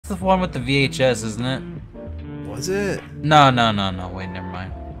the one with the VHS, isn't it? Was it? No. Wait, never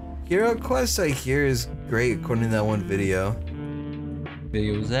mind. Hero Quest, I hear, is great according to that one video.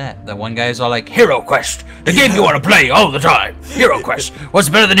 Video was that? That one guy's all like, Hero Quest, the game you want to play all the time. Hero Quest. What's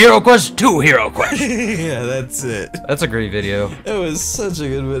better than Hero Quest? 2 Hero Quest. Yeah, that's it. That's a great video. It was such a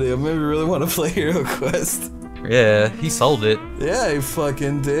good video. Made me really want to play Hero Quest. Yeah, he sold it. Yeah, he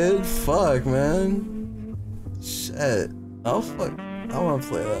fucking did. Fuck, man. Shit. Oh fuck. I want to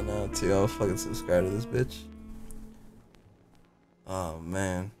play that now too. I'll fucking subscribe to this bitch. Oh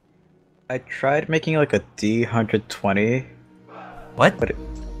man. I tried making like a D120. What? But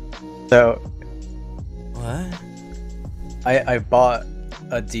so What? I bought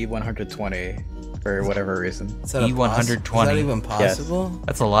a D120 for whatever reason. Is that D120. Is that even possible?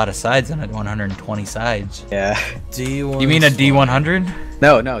 That's a lot of sides on it, 120 sides. Yeah. D1. You mean a D100?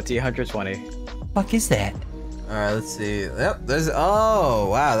 No, D120. Fuck is that? Alright, let's see. Yep, there's. Oh,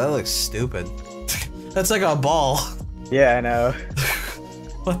 wow, that looks stupid. That's like a ball. Yeah, I know.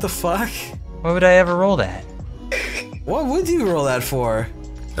 What the fuck? Why would I ever roll that? What would you roll that for?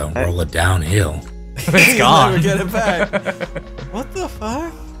 Don't roll it downhill. It's gone. Never get it back. What the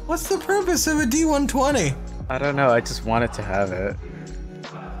fuck? What's the purpose of a D120? I don't know. I just wanted to have it,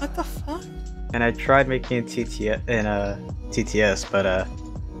 What the fuck? and I tried making a TTS, but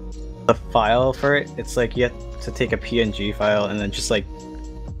the file for it, it's like you have to take a PNG file and then just like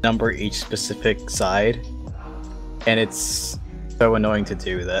number each specific side, and it's so annoying to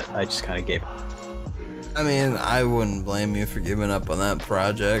do that I just kind of gave up. I mean, I wouldn't blame you for giving up on that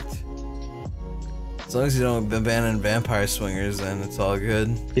project. As long as you don't abandon Vampire Swingers, then it's all good.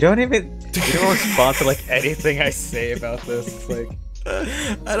 You don't respond to like anything I say about this. It's like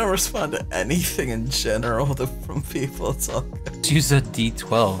I don't respond to anything in general from people. It's all good. Use a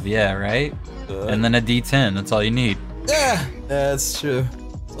D12, yeah, right? And then a D10, that's all you need. Yeah, that's true.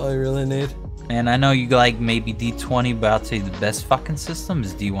 That's all you really need. And I know you like maybe D20, but I'll tell you the best fucking system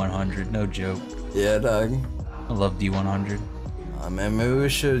is D100, no joke. Yeah, dog. I love D100. Man, maybe we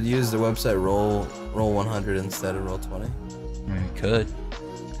should use the website Roll 100 instead of Roll 20. I mean, we could.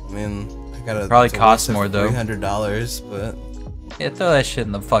 I mean, I gotta Probably costs more, though. $300, but Yeah, throw that shit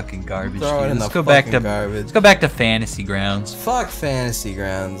in the fucking garbage. throw it Dude. in Let's the go back to garbage. Let's go back to Fantasy Grounds. Fuck Fantasy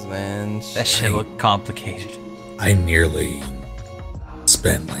Grounds, man. That shit looked complicated. I nearly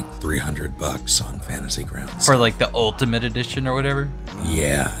spent like $300 on Fantasy Grounds. For like the Ultimate Edition or whatever.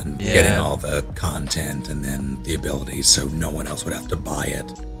 Yeah, and Yeah. getting all the content and then the abilities so no one else would have to buy it.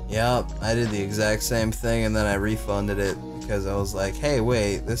 Yep, I did the exact same thing, and then I refunded it because I was like, hey,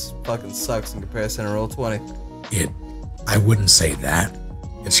 wait, this fucking sucks in comparison to Roll 20. I wouldn't say that.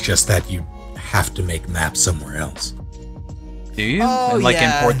 It's just that you have to make maps somewhere else. Do you? And, like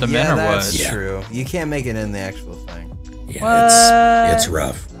import them in or that's what? Yeah. true. You can't make it in the actual thing. Yeah, it's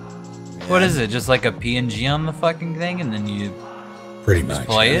rough. What is it? Just like a PNG on the fucking thing, and then you Pretty just much.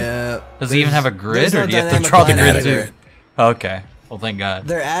 play it? Yeah. Does it even have a grid, there's no or do you have to dynamic draw the lighting grid either. too? Okay. Well, thank God.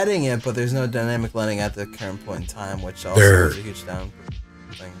 They're adding it, but there's no dynamic lighting at the current point in time, which also is a huge down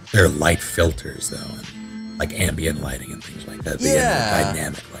thing. They're light filters though, and like ambient lighting and things like that. But Yeah. no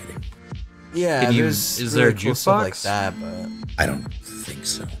dynamic lighting. Yeah, Can you- there's is there a really cool stuff like jukebox? that, but I don't think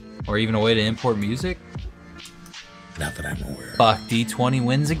so. Or even a way to import music? Not that I'm aware of. Fuck, D20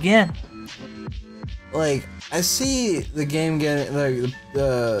 wins again. like I see the game getting like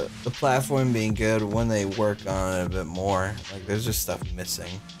the platform being good when they work on it a bit more. Like there's just stuff missing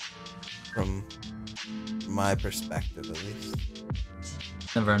from my perspective at least.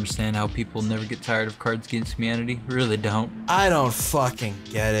 Never understand how people never get tired of Cards Against Humanity. Really don't. I don't fucking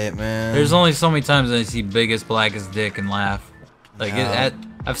get it, man. There's only so many times I see biggest, blackest dick and laugh. Like, Yeah.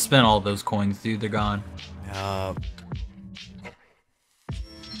 I've spent all those coins, dude. They're gone.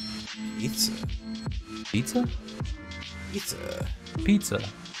 Pizza. Pizza? Pizza. Pizza.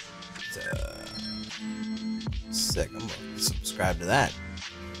 Pizza. Sick. I'm gonna subscribe to that.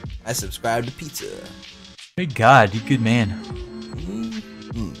 I subscribe to pizza. Good God, you good man.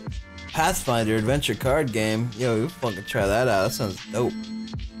 Pathfinder adventure card game. Yo, you fucking try that out. That sounds dope.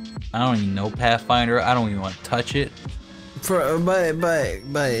 I don't even know Pathfinder. I don't even want to touch it.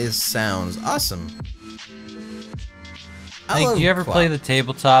 But it sounds awesome. Like, love do you ever Quap. play the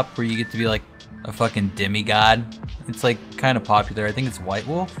tabletop where you get to be like a fucking demigod? It's like kind of popular. I think it's White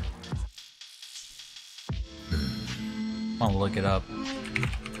Wolf. I'll look it up.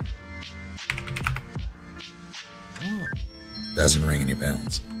 Doesn't ring any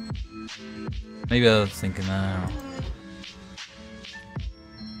bells. Maybe I was thinking that. I don't know.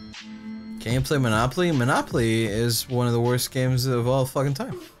 Can you play Monopoly? Monopoly is one of the worst games of all fucking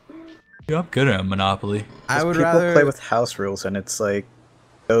time. Yeah, I'm good at Monopoly. I would people rather play with house rules, and it's like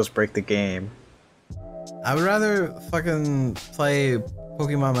Those break the game. I would rather fucking play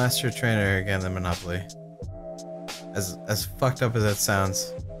Pokemon Master Trainer again than Monopoly. As fucked up as that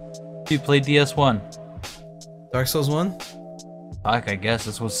sounds. You played DS1. Dark Souls 1? Fuck, I guess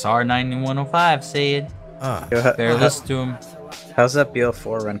this was SAR9105 said. Ah, Fair listen to him. How's that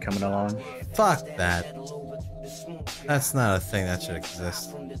BL4 run coming along? fuck that. That's not a thing that should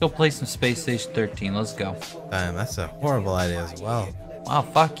exist. Go play some Space Station 13. Let's go. Damn, that's a horrible idea as well. Wow,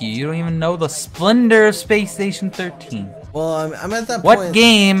 fuck you. You don't even know the splendor of Space Station 13. Well, I'm at that What point.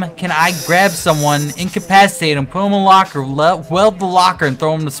 game can I grab someone, incapacitate them, put them in a locker, weld the locker, and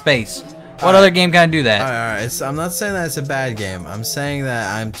throw them to space? What other game can I do that? Alright, I'm not saying that it's a bad game. I'm saying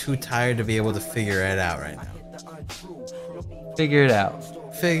that I'm too tired to be able to figure it out right now. Figure it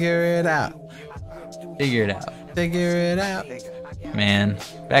out. Figure it out. Figure it out. Figure it out. Man,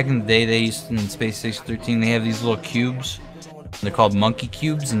 back in the day, they used to, in Space Station 13, they have these little cubes. They're called monkey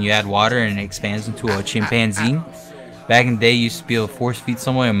cubes, and you add water and it expands into a chimpanzee. Back in the day, you used to be able to force feed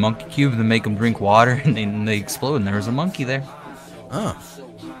someone a monkey cube and make them drink water, and they explode, and there was a monkey there. Oh,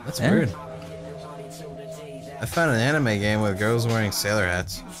 that's weird. I found an anime game with girls wearing sailor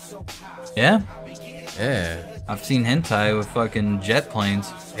hats. Yeah? Yeah. I've seen hentai with fucking jet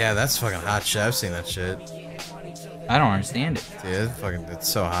planes. Yeah, that's fucking hot shit. I've seen that shit. I don't understand it. Dude, it's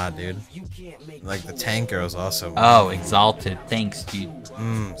so hot, dude. Like, the tank girl's also. Oh, Exalted. Thanks, dude.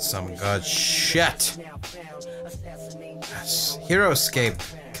 Some good shit. Yes. Hero Escape.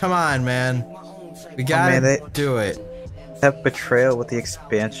 Come on, man. We gotta do it. That Betrayal with the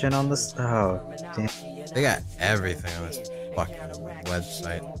expansion on this. Oh, damn. They got everything on this fucking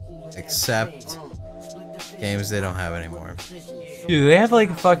website. Except games they don't have anymore. Dude, they have like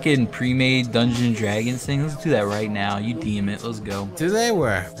a fucking pre-made Dungeons and Dragons thing. Let's do that right now. You DM it. Let's go. Do they?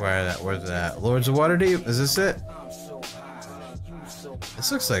 Where's that? Lords of Waterdeep? Is this it?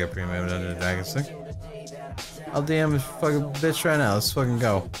 This looks like a pre-made Dungeons and Dragons thing. I'll DM this fucking bitch right now. Let's fucking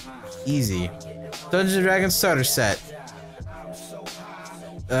go. Easy. Dungeons and Dragons starter set.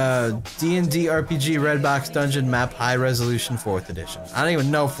 D&D RPG Redbox Dungeon Map High Resolution 4th Edition. I don't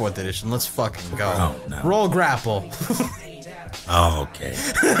even know 4th Edition. Let's fucking go. Oh, no. Roll grapple. Oh, okay.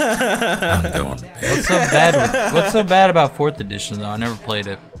 I'm going. What's so bad about 4th edition though? I never played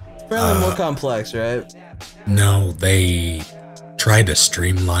it. Fairly more complex, right? No, they tried to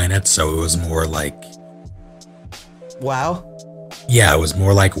streamline it so it was more like. WoW? Yeah, it was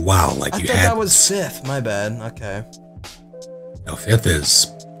more like WoW. Like I you thought had. that was 5th. My bad. Okay. No, 5th is.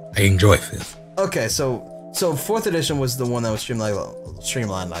 I enjoy 5th. Okay, so 4th edition was the one that was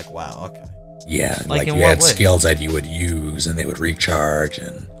streamlined like WoW. Okay. Yeah, Like in you what had way? skills that you would use and they would recharge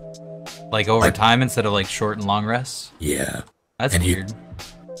and. Like over Like- time instead of like short and long rests? Yeah. That's And weird.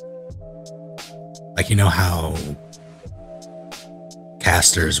 Like, you know how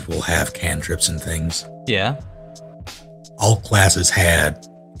casters will have cantrips and things? Yeah. All classes had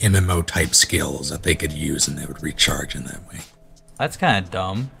MMO type skills that they could use and they would recharge in that way. That's kind of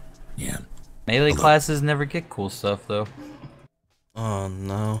dumb. Yeah. Melee Although- classes never get cool stuff though. Oh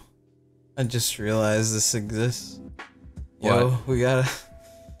no. I just realized this exists. Yo, we gotta.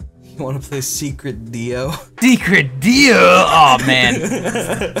 You wanna play Secret Dio? Secret Dio! Oh man.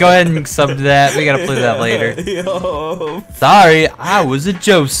 Go ahead and sub to that. We gotta play that later. Yo. Sorry, I was a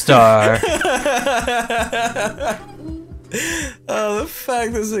Joestar. Oh, the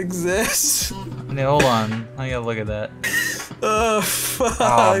fact this exists. Okay, hold on. I gotta look at that. Oh, fuck.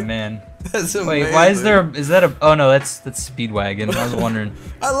 Oh man. That's amazing. Wait, why is there? Is that a? Oh no, that's Speedwagon. I was wondering.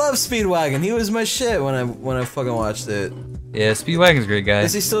 I love Speedwagon. He was my shit when I fucking watched it. Yeah, Speedwagon's a great guy.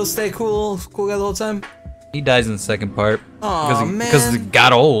 Does he still stay cool guy the whole time? He dies in the second part. Aw, man. Because it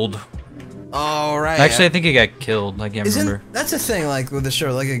got old. All right. Actually, I think it got killed. I can't remember. That's a thing, like with the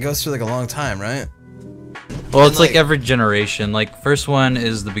show, like it goes through like a long time, right? Well, it's and, like every generation. Like first one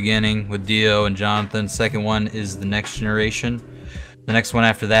is the beginning with Dio and Jonathan. Second one is the next generation. The next one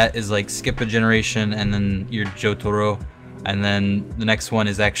after that is like skip a generation and then you're Jotaro. And then the next one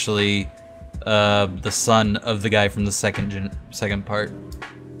is actually the son of the guy from the second part.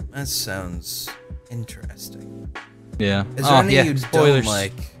 That sounds interesting. Yeah. Is there any you spoilers. don't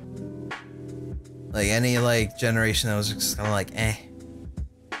like any like generation that was just kind of like eh?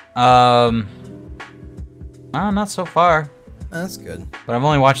 Not so far. That's good. But I've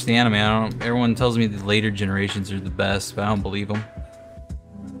only watched the anime. I don't. Everyone tells me the later generations are the best, but I don't believe them.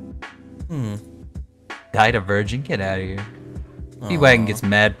 Died a virgin? Get out of here. Speedwagon gets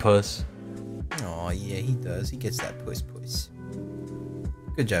mad puss. Oh yeah, he does. He gets that puss.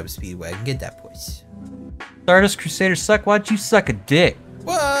 Good job, Speedwagon. Get that puss. Stardust Crusaders suck. Why'd you suck a dick?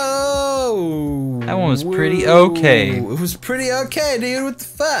 Whoa! That one was pretty okay. It was pretty okay, dude. What the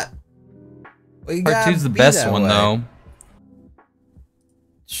fuck? Well, you Part gotta 2's the be best that one way. though.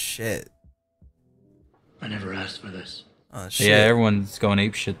 Shit. I never asked for this. Oh shit. Yeah, everyone's going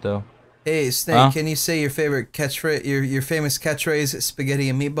ape shit though. Hey Snake, Huh? can you say your favorite catchphrase? Your famous catchphrase: spaghetti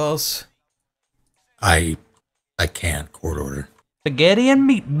and meatballs. I can't. Court order. Spaghetti and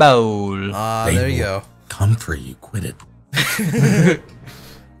meatball. Ah, They there you will go. Come for you. Quit it.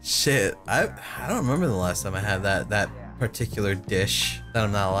 Shit, I don't remember the last time I had that particular dish that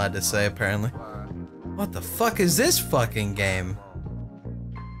I'm not allowed to say apparently. What the fuck is this fucking game?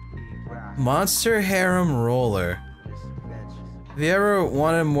 Monster Harem Roller. Have you ever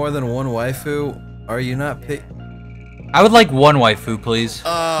wanted more than one waifu? Are you not I would like one waifu, please.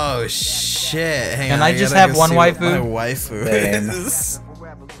 Oh shit! Hang Can on, I just gotta have go one see what waifu? My waifu Same. is.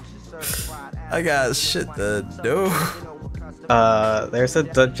 I got shit to do. There's a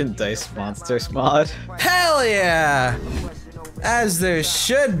Dungeon Dice Monsters mod. Hell yeah! As there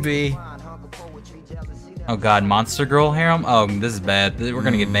should be. Oh god, Monster Girl harem? Oh, this is bad. We're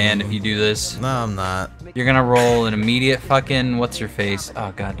gonna get banned if you do this. No, I'm not. You're gonna roll an immediate fucking what's her face?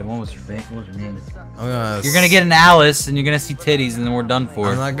 Oh god, what was her face? What was her name? You're gonna get an Alice and you're gonna see titties and then we're done for.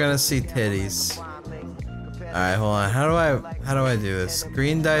 I'm not gonna see titties. All right, hold on. How do I do this?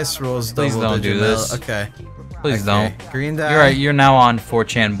 Green dice rolls. Please double don't do digit this. Okay. Please Okay. don't. Green die. You're right. You're now on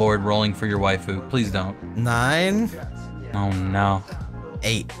 4chan board rolling for your waifu. Please don't. 9, Oh no.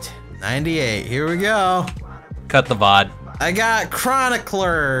 8, 98. Here we go. Cut the VOD. I got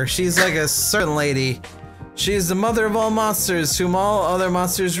Chronicler. She's like a certain lady. She is the mother of all monsters, whom all other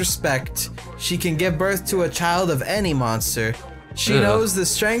monsters respect. She can give birth to a child of any monster. She Ugh. knows the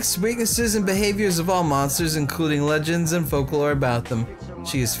strengths, weaknesses, and behaviors of all monsters, including legends and folklore about them.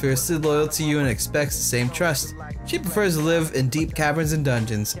 She is fiercely loyal to you and expects the same trust. She prefers to live in deep caverns and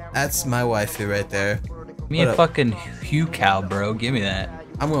dungeons. That's my waifu right there. Me What a up? fucking Hugh cow, bro. Give me that.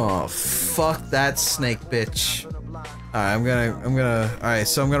 I'm gonna fuck that snake bitch. Alright, alright,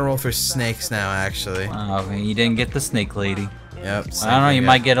 so I'm gonna roll for snakes now, actually. Oh man, you didn't get the snake lady. Yep. I don't know. You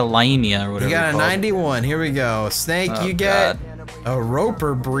might get a Lymia or whatever. You got a it's called. 91. Here we go. Snake, Oh, you get God. a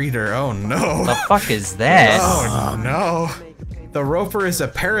roper breeder. Oh no. The fuck is that? Oh no. The roper is a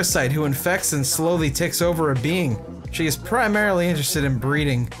parasite who infects and slowly takes over a being. She is primarily interested in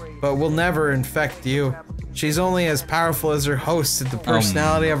breeding, but will never infect you. She's only as powerful as her host, and the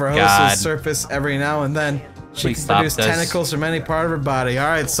personality of her host will God. surface every now and then. She Please can stop produce this. tentacles from any part of her body.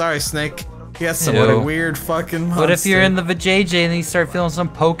 Alright, sorry, Snake. You got some Ew. weird fucking monster. What if you're in the vajayjay and then you start feeling some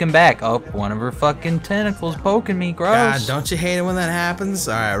poking back? Oh, one of her fucking tentacles poking me. Gross. God, don't you hate it when that happens?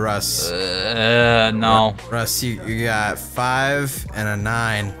 Alright, Russ. No. Russ, you got 5 and a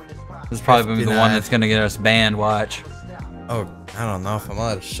 9. This is probably gonna be the one 59. that's gonna get us banned. Watch. Oh, I don't know if I'm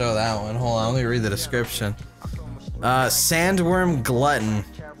allowed to show that one. Hold on, let me read the description. Sandworm Glutton.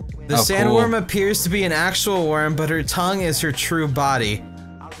 The Oh, sandworm cool. appears to be an actual worm, but her tongue is her true body.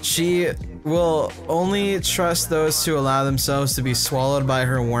 She will only trust those who allow themselves to be swallowed by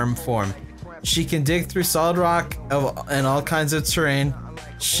her worm form. She can dig through solid rock and all kinds of terrain.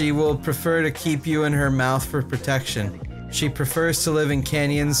 She will prefer to keep you in her mouth for protection. She prefers to live in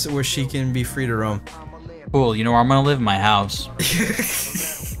canyons where she can be free to roam. Cool. You know where I'm gonna live? In my house.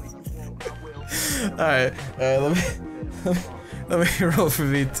 Alright, let me roll for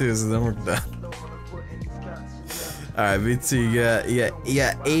V2 so then we're done. Alright, V2, you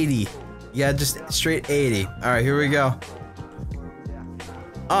got 80. Yeah, just straight 80. Alright, here we go.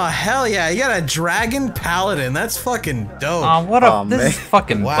 Oh, hell yeah, you got a Dragon Paladin. That's fucking dope. Oh, what a Oh, this man. is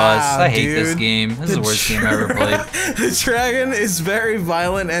fucking Wow, bust. I hate this dude. game. This is the worst game I ever played. The dragon is very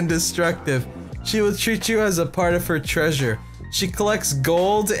violent and destructive. She will treat you as a part of her treasure. She collects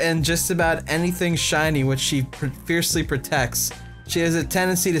gold and just about anything shiny, which she fiercely protects. She has a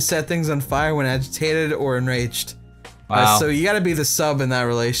tendency to set things on fire when agitated or enraged. Wow. So you gotta be the sub in that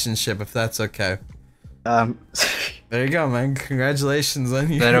relationship, if that's okay. There you go, man. Congratulations on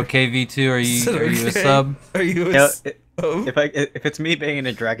you. Is that okay, V2? Are you a sub? Are you a You know, sub? if it's me being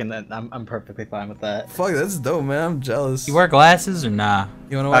a dragon, then I'm perfectly fine with that. Fuck, that's dope, man. I'm jealous. You wear glasses or nah?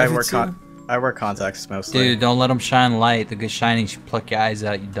 You wanna I watch wear it too? I wear contacts mostly. Dude, don't let them shine light. The good shining should pluck your eyes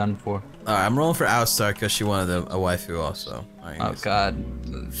out. You done for. Alright, I'm rolling for Outstar because she wanted a waifu also. All right, Oh god.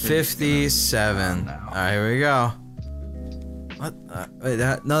 57. Alright, here we go. What? Wait,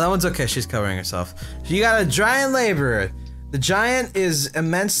 no, that one's okay. She's covering herself. You got a giant laborer. The giant is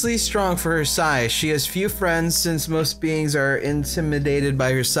immensely strong for her size. She has few friends since most beings are intimidated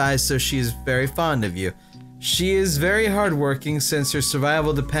by her size, so she is very fond of you. She is very hardworking since her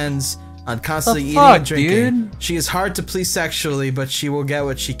survival depends on constantly eating fuck, and drinking. dude? She is hard to please sexually, but she will get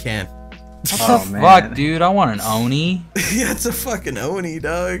what she can. What the fuck, dude? I want an Oni. Yeah, it's a fucking Oni,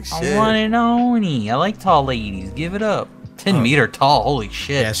 dog. Shit. I want an Oni. I like tall ladies. Give it up. 10-meter tall. Holy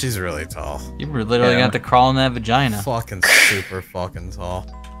shit. Yeah, she's really tall. You were literally gonna have to crawl in that vagina. Fucking super fucking tall.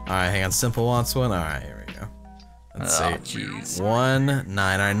 Alright, hang on. Simple wants one. Alright, here we go. Let's see. Jeez. 1,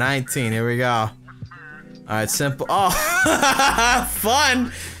 9. Alright, 19. Here we go. Alright, simple. Oh,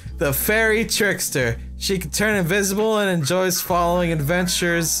 fun! The fairy trickster. She can turn invisible and enjoys following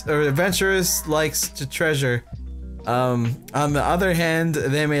adventurers likes to treasure. On the other hand,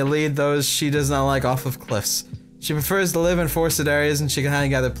 they may lead those she does not like off of cliffs. She prefers to live in forested areas and she can hide and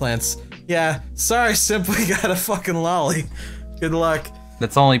gather plants. Yeah, sorry, simply got a fucking lolly. Good luck.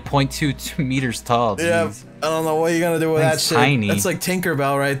 That's only 0.22 meters tall. Jeez. Yeah, I don't know what you're gonna do with that shit. Tiny. That's like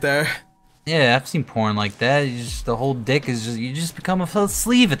Tinkerbell right there. Yeah, I've seen porn like that. The whole dick is just, you just become a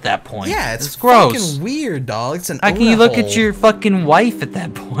sleeve at that point. Yeah, it's gross. fucking weird, dog. It's an How can you look hole. at your fucking wife at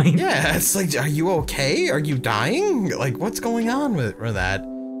that point? Yeah, it's like, are you okay? Are you dying? Like, what's going on with that?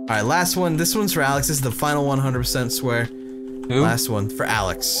 Alright, last one. This one's for Alex. This is the final 100% swear. Who? Last one for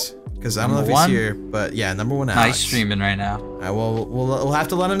Alex. Because I don't know if Number he's one? here, but yeah, number 1 No, Alex. he's streaming right now. Alright, well, we'll have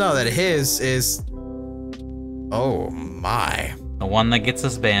to let him know that his is... Oh, my. The one that gets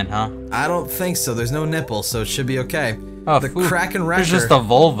us banned, huh? I don't think so. There's no nipple, so it should be okay. Oh, the Kraken Wrecker. There's just a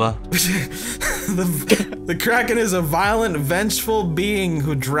vulva. the Kraken is a violent, vengeful being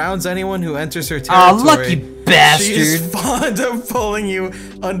who drowns anyone who enters her Aw, territory. lucky bastard. She is fond of pulling you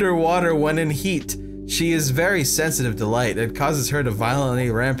underwater when in heat. She is very sensitive to light. It causes her to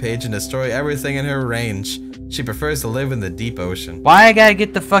violently rampage and destroy everything in her range. She prefers to live in the deep ocean. Why I gotta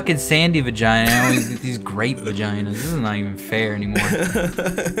get the fucking sandy vagina? I always get these grape vaginas. This is not even fair anymore.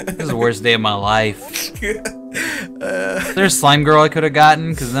 This is the worst day of my life. Is there a slime girl I could have gotten?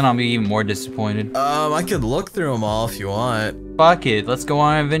 Because then I'll be even more disappointed. I could look through them all if you want. Fuck it. Let's go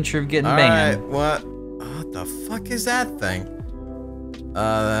on an adventure of getting banned. Alright, what the fuck is that thing?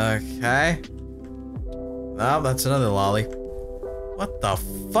 Okay. Oh, that's another lolly. What the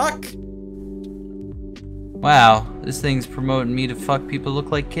fuck? Wow, this thing's promoting me to fuck people who look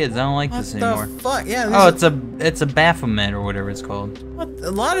like kids. I don't like this anymore. What the fuck? Yeah. Oh, it's a Baphomet or whatever it's called. What?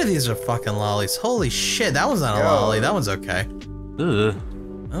 A lot of these are fucking lollies. Holy shit, that one's not a lolly. That one's okay. Ugh.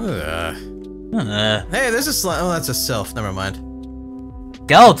 Ugh. Hey, there's a slime. Oh, that's a sylph. Never mind.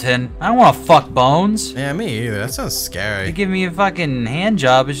 Skeleton? I don't want to fuck bones. Yeah, me either. That sounds scary. You give me a fucking hand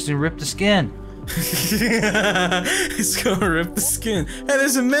job, it's just gonna rip the skin. It's gonna rip the skin. Hey,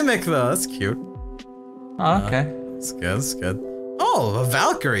 there's a mimic though. That's cute. Oh, okay. That's good. That's good. Oh, a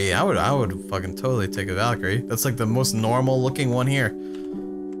Valkyrie. I would fucking totally take a Valkyrie. That's like the most normal looking one here.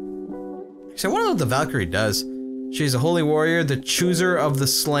 Actually, I wonder what the Valkyrie does. She's a holy warrior, the chooser of the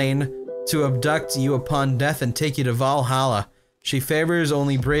slain, to abduct you upon death and take you to Valhalla. She favors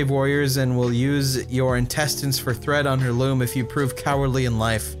only brave warriors and will use your intestines for thread on her loom if you prove cowardly in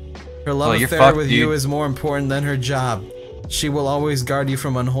life. Her love affair fucked, with dude. you is more important than her job. She will always guard you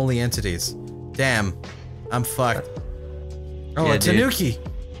from unholy entities. Damn. I'm fucked. Oh, Yeah, a dude. Tanuki.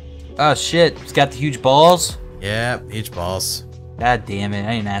 Oh shit, it's got the huge balls? Yeah, huge balls. God damn it,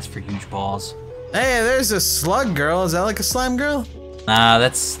 I didn't ask for huge balls. Hey, there's a slug girl. Is that like a slime girl? Nah,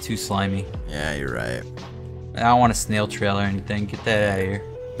 that's too slimy. Yeah, you're right. I don't want a snail trail or anything. Get that out of here.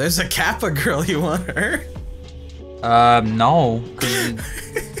 There's a Kappa girl. You want her? No.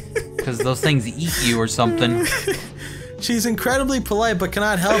 Because those things eat you or something. She's incredibly polite but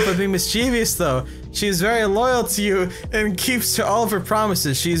cannot help but be mischievous though. She is very loyal to you and keeps to all of her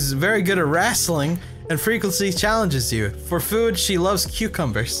promises. She's very good at wrestling and frequently challenges you. For food, she loves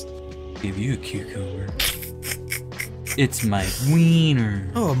cucumbers. Give you a cucumber. It's my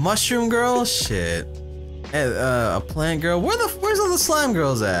wiener. Oh, a mushroom girl? Shit. A plant girl? Where's all the slime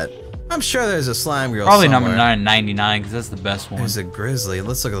girls at? I'm sure there's a slime girl Probably somewhere. number 999 because that's the best one. There's a grizzly.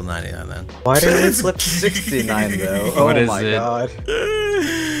 Let's look at the 99 then. Why did we flip 69 though? Oh What is my it? god.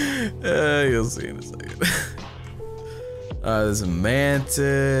 You'll see in a second. There's a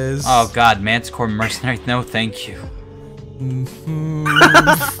mantis. Oh god, Manticore Mercenary. No, thank you.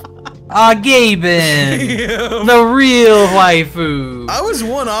 Ah, Gaben! The real waifu! I was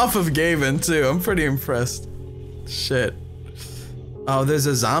one off of Gavin too. I'm pretty impressed. Shit. Oh, there's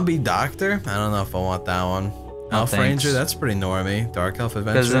a zombie doctor. I don't know if I want that one. Elf thanks. Ranger, that's pretty normy. Dark Elf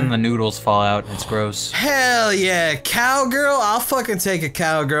Adventure. Because then the noodles fall out. It's gross. Hell yeah, cowgirl. I'll fucking take a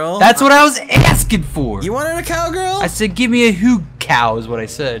cowgirl. That's what I was asking for! You wanted a cowgirl? I said, give me a hoog cow, is what I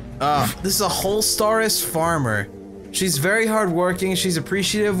said. This is a Holstaris farmer. She's very hardworking. She's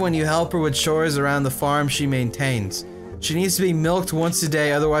appreciative when you help her with chores around the farm she maintains. She needs to be milked once a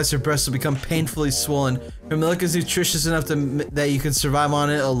day, otherwise her breasts will become painfully swollen, Her milk is nutritious enough that you can survive on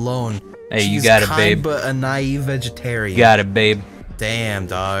it alone. Hey, you She's got it, kind, babe. but a naive vegetarian. You got it, babe. Damn,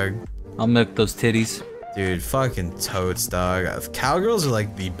 dog. I'll milk those titties. Dude, fucking totes, dog. Cowgirls are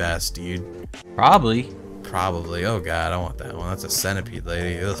like the best, dude. Probably. Probably. Oh god, I want that one. That's a centipede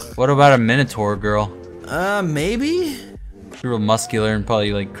lady. Ugh. What about a Minotaur girl? Maybe? Real muscular and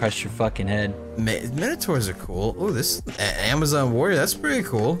probably like crush your fucking head. Minotaurs are cool. Oh, this Amazon warrior. That's pretty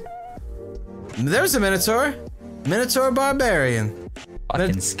cool. There's a Minotaur. Minotaur barbarian. Fucking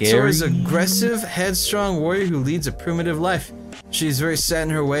Minotaur scary. is an aggressive, headstrong warrior who leads a primitive life. She's very set in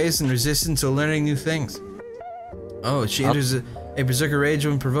her ways and resistant to learning new things. Oh, she enters a berserker rage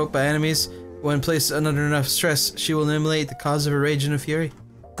when provoked by enemies. When placed under enough stress, she will eliminate the cause of her rage and her fury.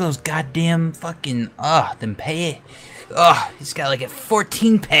 Those goddamn fucking them pay. He's got like a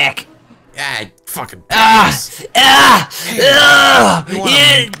 14-pack. Ah, fucking.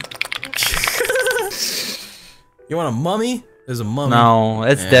 You want a mummy? There's a mummy. No,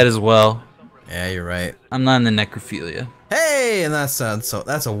 it's dead as well. Yeah, you're right. I'm not in the necrophilia. Hey, and that's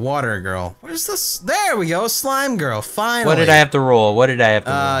a water girl. What is this? There we go, slime girl. Finally. What did I have to roll? What did I have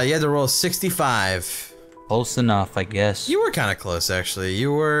to roll? You had to roll 65. Close enough, I guess. You were kind of close, actually.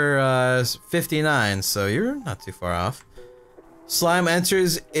 You were 59, so you're not too far off. Slime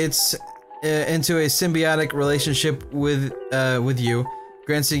enters into a symbiotic relationship with you,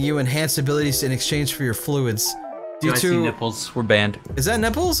 granting you enhanced abilities in exchange for your fluids. Do I see nipples? We're banned. Is that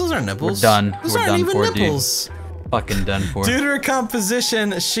nipples? Those aren't nipples. We're done. Those We're aren't done even for, nipples. dude. Fucking done for. Due to her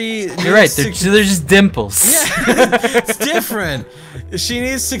composition, she. You're right. They're just dimples. Yeah, it's different. She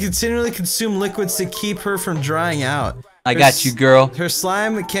needs to continually consume liquids to keep her from drying out. I got you, girl. Her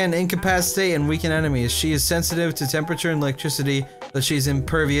slime can incapacitate and weaken enemies. She is sensitive to temperature and electricity, but she's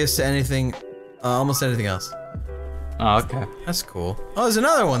impervious to anything, almost anything else. Oh, okay. That's cool. Oh, there's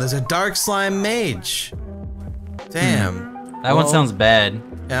another one. There's a dark slime mage. Damn. That one sounds bad.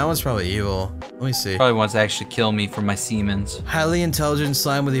 Yeah, that one's probably evil. Let me see. Probably wants to actually kill me for my Siemens. Highly intelligent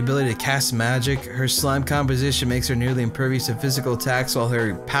slime with the ability to cast magic. Her slime composition makes her nearly impervious to physical attacks, while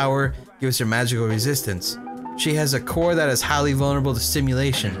her power gives her magical resistance. She has a core that is highly vulnerable to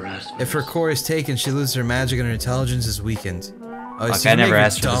stimulation. If her core is taken, she loses her magic and her intelligence is weakened. Oh, Fuck, I never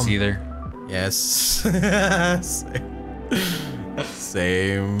asked for this either. Yes.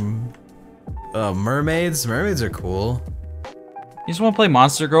 Same. Oh, mermaids? Mermaids are cool. You just want to play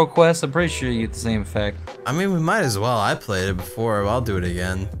Monster Girl Quest? I'm pretty sure you get the same effect. I mean, we might as well. I played it before. I'll do it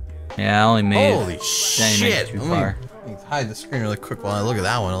again. Yeah, I only made. Holy shit! Too far. Let me hide the screen really quick while I look at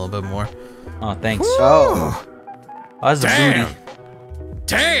that one a little bit more. Oh, thanks. Woo! Oh, that's a booty.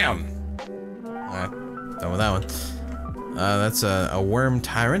 Damn! Alright, done with that one. That's a worm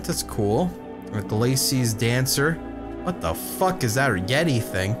tyrant. That's cool. With Lacey's dancer. What the fuck is that Yeti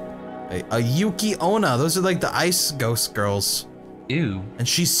thing? A Yuki Onna. Those are like the ice ghost girls. Ew. And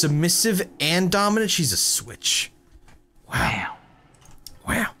she's submissive and dominant. She's a switch. Wow.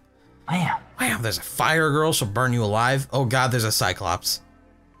 Wow. Wow. Wow. There's a fire girl. She'll burn you alive. Oh god, there's a cyclops.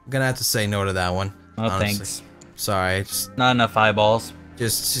 I'm gonna have to say no to that one. Oh, honestly. thanks. Sorry. Just Not enough eyeballs.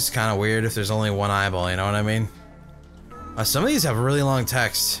 just kind of weird if there's only one eyeball. You know what I mean? Some of these have really long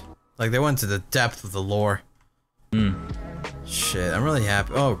text. Like they went to the depth of the lore. Hmm. Shit. I'm really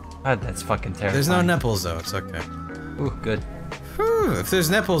happy. Oh. God, that's fucking terrible. There's no nipples though. It's okay. Ooh, good. Whew, if there's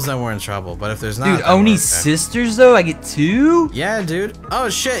nipples, then we're in trouble. But if there's not, Dude, then we're Oni's okay. sisters though? I get 2? Yeah, dude. Oh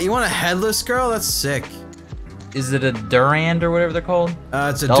shit, you want a headless girl? That's sick. Is it a Durand or whatever they're called?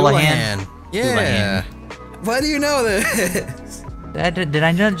 It's a Dullahan? Dullahan. Yeah. Why do you know this? Did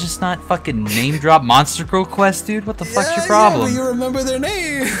I just not fucking name drop Monster Girl Quest, dude? What the fuck's your problem? Yeah, but you remember their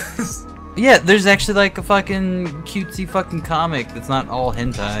names. Yeah, there's actually like a fucking cutesy fucking comic that's not all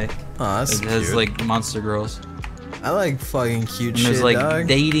hentai. Oh, that's It has cute. like monster girls. I like fucking cute And shit, there's like dog.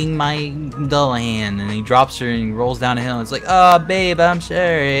 dating my Dullahan, and he drops her and he rolls down a hill and it's like, oh babe, I'm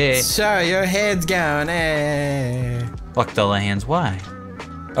sorry. Sorry, your head's gone. Eh. Fuck Dullahans, why?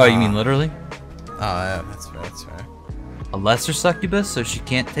 Oh, you mean literally? Oh, yeah, that's right. That's right. A lesser succubus, so she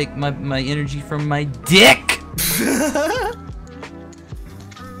can't take my energy from my dick?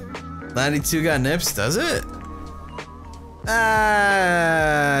 92 got nips, does it?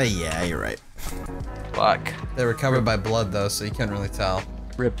 Yeah, you're right. Fuck. They were covered by blood though, so you can't really tell.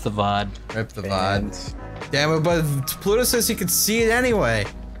 Rip the VOD. Rip the VOD. Damn it, but Pluto says he could see it anyway.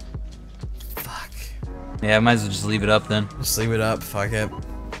 Fuck. Yeah, I might as well just leave it up then. Just leave it up, fuck it.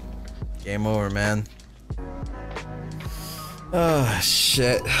 Game over, man. Oh,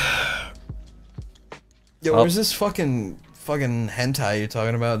 shit. Yo, Oh. where's this fucking hentai you're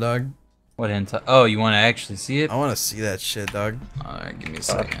talking about, dog? What hentai? Oh, you want to actually see it? I want to see that shit, dog. Alright, give me a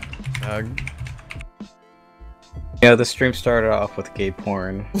second. Dog. Yeah, the stream started off with gay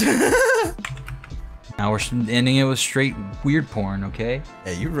porn. Now we're ending it with straight weird porn, okay?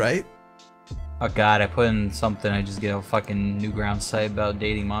 Yeah, you right. Oh god, I put in something, I just get a fucking Newgrounds site about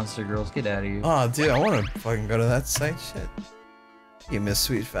dating monster girls. Get out of here. Oh, dude, I want to fucking go to that site. Shit. Give me a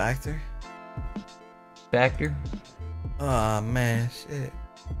sweet factor. Factor? Oh, man, shit.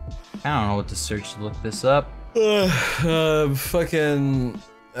 I don't know what to search to look this up. Fucking,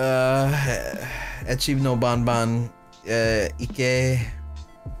 Ecchi no Banban, Ike.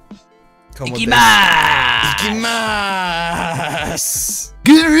 Ikimasu!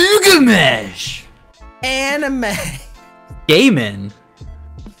 Gurugamesh! Anime! Gaming!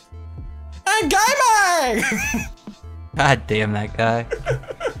 I'm gaming! God damn that guy.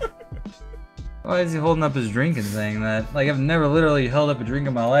 Why is he holding up his drinking thing? That, like, I've never literally held up a drink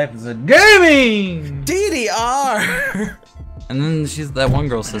in my life and said, GAMING! DDR! And then that one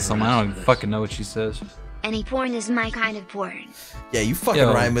girl says something, I don't even fucking know what she says. Any porn is my kind of porn. Yeah, you fucking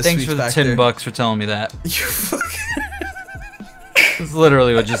Yo, right, Miss thanks Sweet for the Factor. $10 for telling me that. You fucking... That's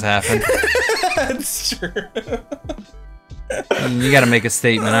literally what just happened. That's true. You gotta make a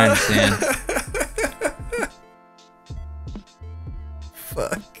statement, I understand.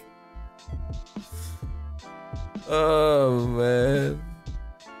 Fuck. Oh, man.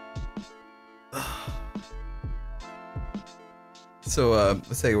 So,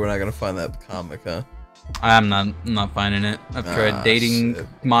 let's say we're not gonna find that comic, huh? I'm not finding it. I've tried dating shit.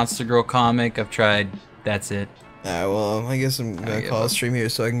 monster girl comic. I've tried. That's it. Alright, well, I guess I'm gonna call a stream here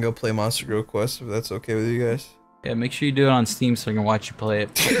so I can go play Monster Girl Quest, if that's okay with you guys. Yeah, make sure you do it on Steam so I can watch you play it.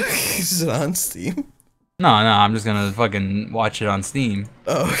 Is it on Steam? No, I'm just gonna fucking watch it on Steam.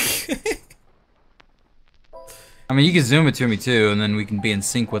 Oh, okay. I mean, you can zoom it to me too, and then we can be in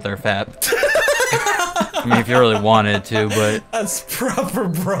sync with our FAP. I mean, if you really wanted to, but That's proper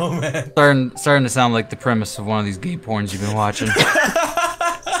bro, man. starting to sound like the premise of one of these gay porns you've been watching.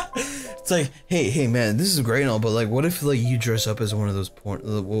 It's like, hey, man, this is great and all, but like, what if like you dress up as one of those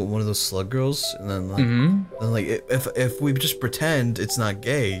slug girls, and then like, then like, if we just pretend it's not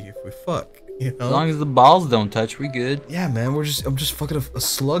gay, if we fuck, you know? As long as the balls don't touch, we good. Yeah, man, I'm just fucking a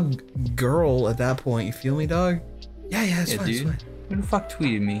slug girl at that point. You feel me, dog? Yeah, it's fine, dude. it's fine. Who the fuck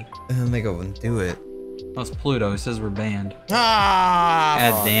tweeted me? And then they go and do it. Oh, it's Pluto. He says we're banned. Ah!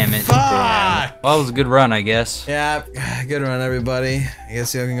 God damn it. Fuck! Well, it was a good run, I guess. Yeah, good run, everybody. I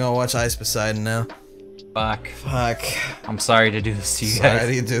guess you can go watch Ice Poseidon now. Fuck. Fuck. I'm sorry to do this to you Sorry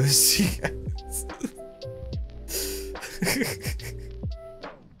guys. to do this to you guys.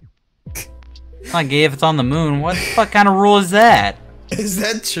 It's not gay if it's on the moon. What the fuck kind of rule is that? Is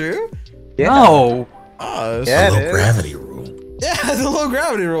that true? Yeah. No. Oh, Yeah, Low it is. gravity rule. yeah, the low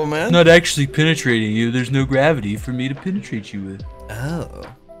gravity rule, man. Not actually penetrating you. There's no gravity for me to penetrate you with. Oh.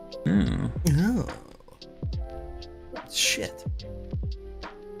 Hmm. Oh. Shit.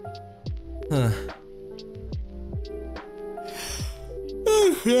 Huh.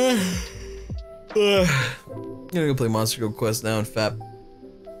 Okay. I'm gonna go play Monster Girl Quest now and FAP.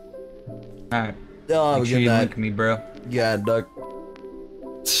 Alright. Oh, Make sure good you night. link me, bro. Yeah, Doug.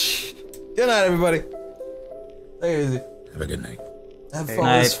 Good night, everybody. Take it easy. Have a good night. Have Hey. fun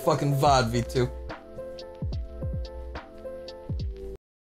with this Night. fucking VOD, V2.